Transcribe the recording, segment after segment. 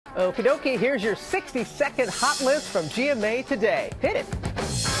Okie dokie, here's your 60-second hot list from GMA today. Hit it.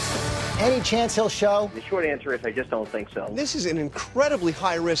 Any chance he'll show? The short answer is I just don't think so. This is an incredibly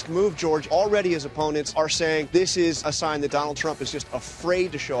high-risk move, George. Already his opponents are saying this is a sign that Donald Trump is just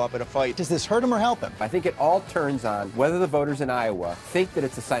afraid to show up at a fight. Does this hurt him or help him? I think it all turns on whether the voters in Iowa think that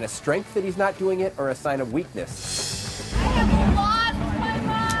it's a sign of strength that he's not doing it or a sign of weakness. I have lost my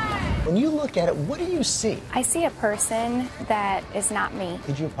mind. When you look at it, what do you see? I see a person that is not me.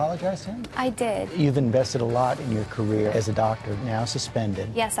 Did you apologize to him? I did. You've invested a lot in your career as a doctor, now suspended.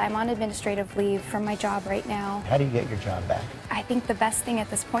 Yes, I'm on administrative leave from my job right now. How do you get your job back? I think the best thing at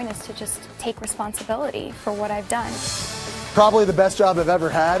this point is to just take responsibility for what I've done. Probably the best job I've ever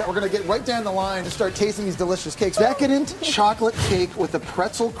had. We're going to get right down the line to start tasting these delicious cakes. Decadent chocolate cake with a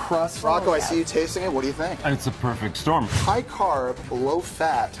pretzel crust. Rocco, I see you tasting it. What do you think? It's a perfect storm. High carb, low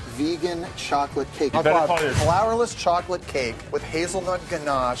fat, vegan chocolate cake. You better call it. Flourless chocolate cake with hazelnut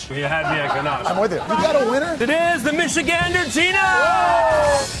ganache. You had me at ganache. I'm with you. You got a winner? It is the Michigander Gina!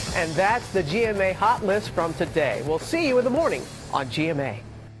 And that's the GMA hot list from today. We'll see you in the morning on GMA.